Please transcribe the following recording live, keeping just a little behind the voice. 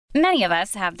Many of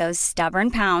us have those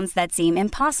stubborn pounds that seem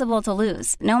impossible to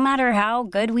lose, no matter how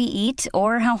good we eat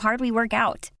or how hard we work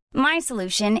out. My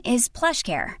solution is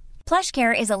PlushCare.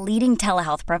 PlushCare is a leading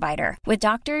telehealth provider with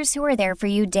doctors who are there for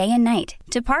you day and night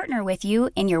to partner with you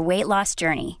in your weight loss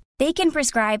journey. They can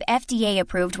prescribe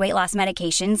FDA-approved weight loss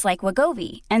medications like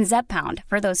Wegovy and Zepbound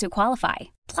for those who qualify.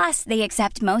 Plus, they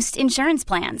accept most insurance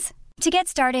plans. To get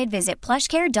started, visit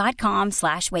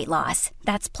plushcare.com/weightloss.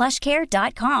 That's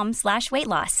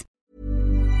plushcare.com/weightloss.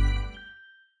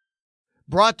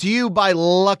 Brought to you by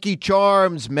Lucky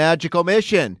Charms Magical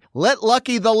Mission. Let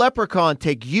Lucky the Leprechaun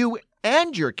take you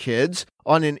and your kids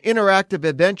on an interactive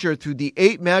adventure through the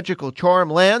 8 magical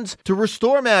charm lands to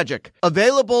restore magic.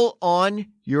 Available on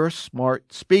your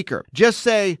smart speaker. Just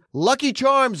say Lucky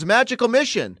Charms Magical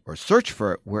Mission or search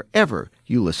for it wherever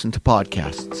you listen to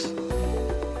podcasts.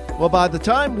 Well, by the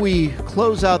time we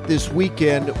close out this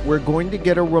weekend, we're going to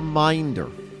get a reminder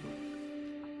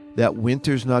that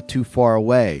winter's not too far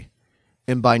away.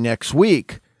 And by next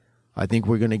week, I think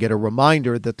we're going to get a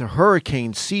reminder that the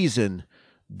hurricane season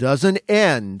doesn't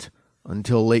end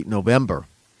until late November.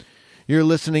 You're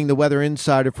listening to Weather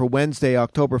Insider for Wednesday,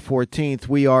 October 14th.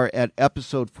 We are at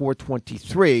episode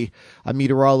 423. I'm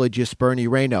meteorologist Bernie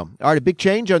Rayno. All right, a big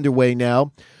change underway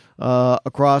now.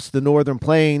 Across the northern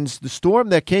plains. The storm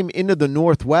that came into the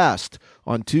northwest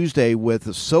on Tuesday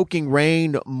with soaking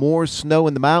rain, more snow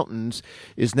in the mountains,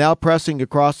 is now pressing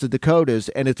across the Dakotas,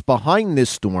 and it's behind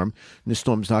this storm. And this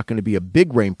storm's not going to be a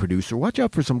big rain producer. Watch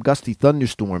out for some gusty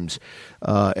thunderstorms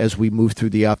as we move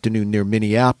through the afternoon near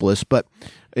Minneapolis. But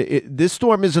this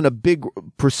storm isn't a big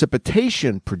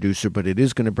precipitation producer, but it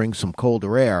is going to bring some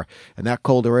colder air, and that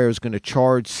colder air is going to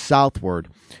charge southward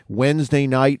Wednesday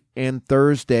night and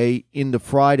Thursday into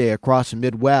Friday across the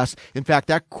Midwest. In fact,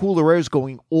 that cooler air is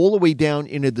going all the way down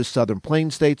into the southern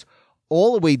plains states,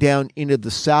 all the way down into the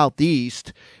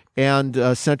southeast and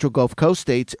central Gulf Coast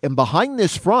states. And behind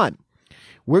this front,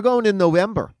 we're going in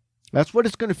November. That's what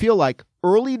it's going to feel like,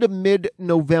 early to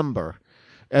mid-November,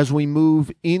 as we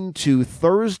move into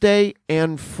Thursday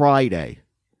and Friday.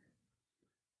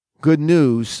 Good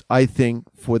news, I think,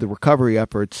 for the recovery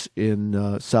efforts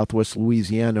in southwest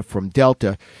Louisiana from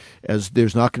Delta, as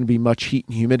there's not going to be much heat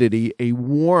and humidity. A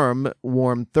warm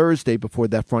Thursday before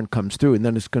that front comes through, and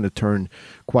then it's going to turn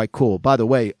quite cool. By the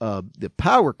way, the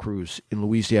power crews in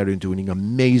Louisiana are doing an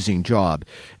amazing job,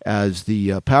 as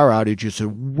the power outages are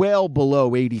well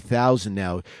below 80,000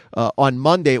 now. On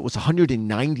Monday, it was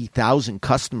 190,000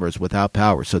 customers without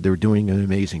power, so they're doing an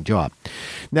amazing job.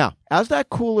 Now, as that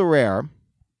cooler air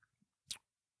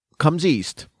comes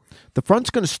east, the front's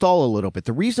going to stall a little bit.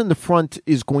 The reason the front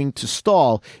is going to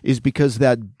stall is because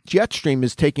that jet stream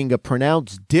is taking a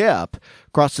pronounced dip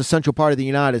across the central part of the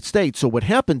United States. So what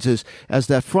happens is, as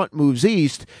that front moves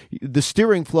east, the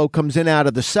steering flow comes in out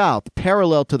of the south,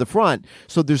 parallel to the front.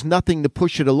 So there's nothing to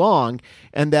push it along.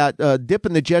 And that dip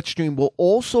in the jet stream will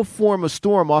also form a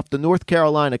storm off the North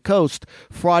Carolina coast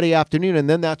Friday afternoon. And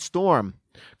then that storm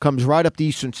comes right up the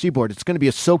eastern seaboard. It's going to be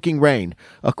a soaking rain,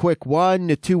 a quick 1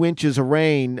 to 2 inches of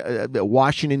rain.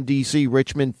 Washington, D.C.,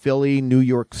 Richmond, Philly, New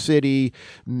York City,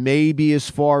 maybe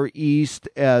as far east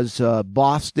as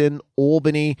Boston,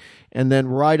 Albany, and then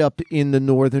right up in the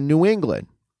northern New England.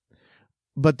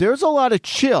 But there's a lot of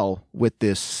chill with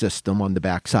this system on the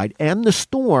backside, and the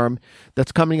storm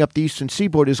that's coming up the eastern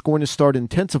seaboard is going to start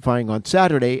intensifying on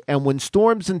Saturday. And when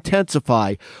storms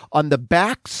intensify on the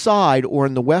backside or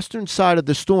on the western side of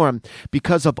the storm,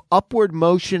 because of upward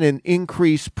motion and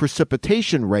increased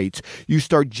precipitation rates, you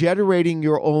start generating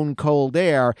your own cold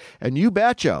air. And you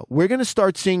betcha, we're going to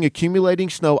start seeing accumulating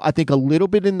snow, I think a little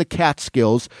bit in the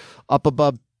Catskills, up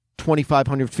above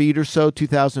 2,500 feet or so,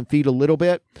 2,000 feet a little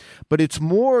bit. But it's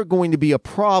more going to be a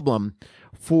problem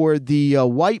for the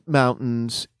White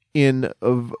Mountains in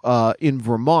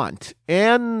Vermont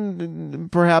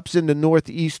and perhaps in the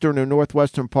northeastern or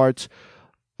northwestern parts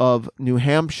of New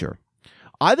Hampshire.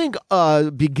 I think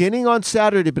beginning on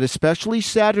Saturday, but especially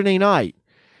Saturday night,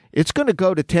 it's going to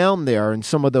go to town there in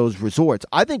some of those resorts.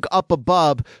 I think up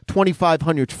above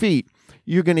 2,500 feet,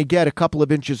 you're going to get a couple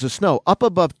of inches of snow. Up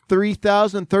above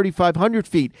 3,000, 3,500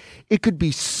 feet, it could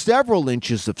be several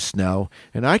inches of snow.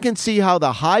 And I can see how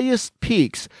the highest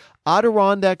peaks,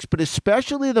 Adirondacks, but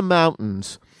especially the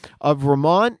mountains of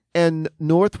Vermont and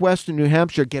northwestern New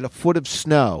Hampshire, get a foot of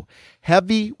snow.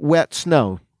 Heavy, wet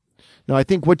snow. Now, I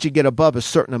think once you get above a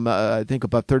certain amount, I think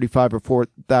above 35 or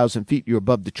 4,000 feet, you're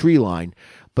above the tree line.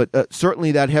 But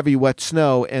certainly that heavy, wet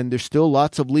snow, and there's still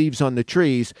lots of leaves on the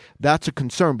trees, that's a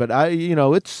concern. But I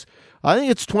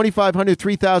think it's 2,500,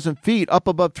 3,000 feet, up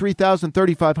above 3,000,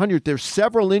 3,500. There's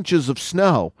several inches of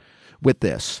snow with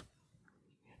this.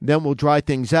 Then we'll dry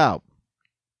things out.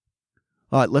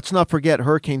 All right, let's not forget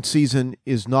hurricane season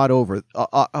is not over.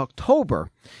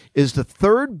 October is the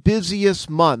third busiest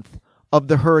month of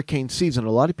the hurricane season.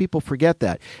 A lot of people forget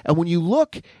that. And when you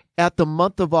look at the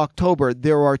month of October,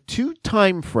 there are two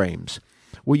time frames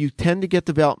where you tend to get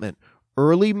development.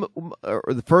 Early, or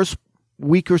the first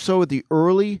week or so of the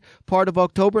early part of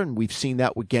October, and we've seen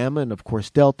that with Gamma and, of course,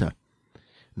 Delta.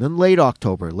 And then late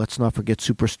October, let's not forget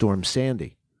Superstorm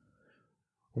Sandy.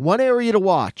 One area to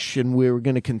watch, and we're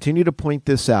going to continue to point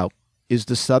this out, is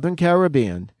the Southern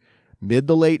Caribbean mid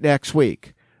to late next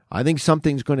week. I think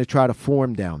something's going to try to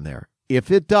form down there. If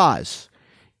it does,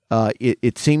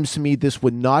 it seems to me this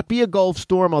would not be a Gulf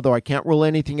storm, although I can't rule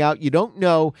anything out. You don't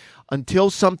know until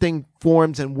something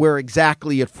forms and where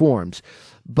exactly it forms.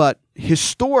 But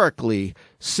historically,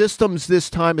 systems this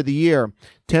time of the year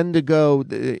tend to go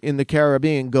in the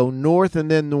Caribbean, go north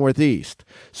and then northeast.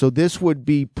 So this would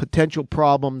be potential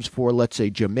problems for, let's say,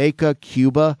 Jamaica,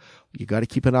 Cuba. You got to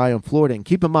keep an eye on Florida. And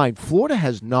keep in mind, Florida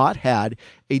has not had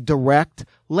a direct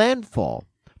landfall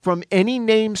from any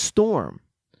named storm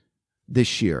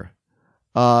this year.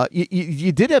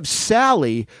 You did have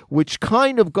Sally, which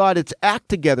kind of got its act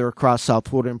together across South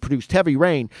Florida and produced heavy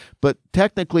rain, but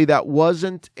technically that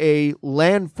wasn't a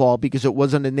landfall because it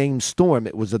wasn't a named storm.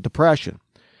 It was a depression.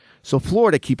 So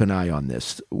Florida, keep an eye on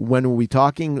this. When are we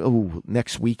talking? Oh,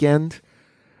 next weekend?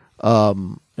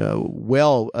 10 to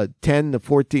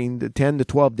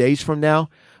 12 days from now.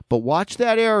 But watch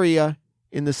that area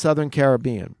in the Southern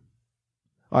Caribbean.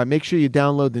 All right, make sure you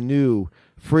download the new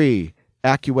free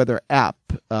AccuWeather app.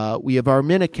 We have our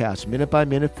Minutecast,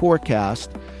 minute-by-minute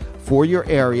forecast for your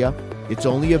area. It's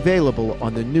only available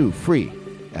on the new free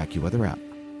AccuWeather app.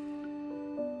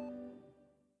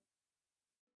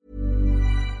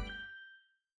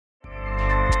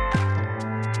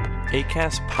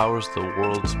 Acast powers the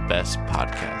world's best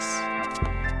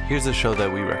podcasts. Here's a show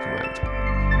that we recommend.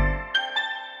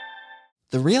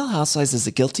 The Real Housewives is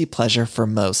a guilty pleasure for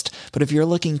most, but if you're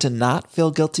looking to not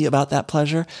feel guilty about that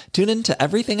pleasure, tune in to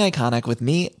Everything Iconic with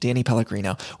me, Danny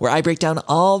Pellegrino, where I break down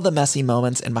all the messy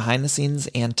moments and behind-the-scenes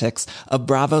antics of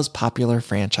Bravo's popular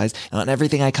franchise. And on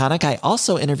Everything Iconic, I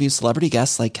also interview celebrity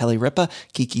guests like Kelly Ripa,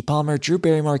 Keke Palmer, Drew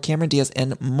Barrymore, Cameron Diaz,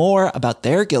 and more about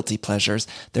their guilty pleasures,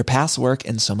 their past work,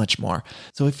 and so much more.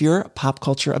 So if you're pop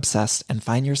culture obsessed and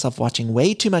find yourself watching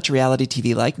way too much reality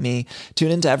TV like me,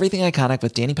 tune in to Everything Iconic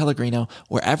with Danny Pellegrino,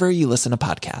 wherever you listen to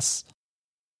podcasts.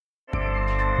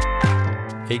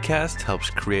 Acast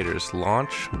helps creators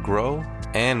launch, grow,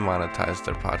 and monetize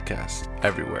their podcasts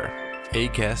everywhere.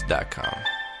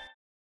 Acast.com.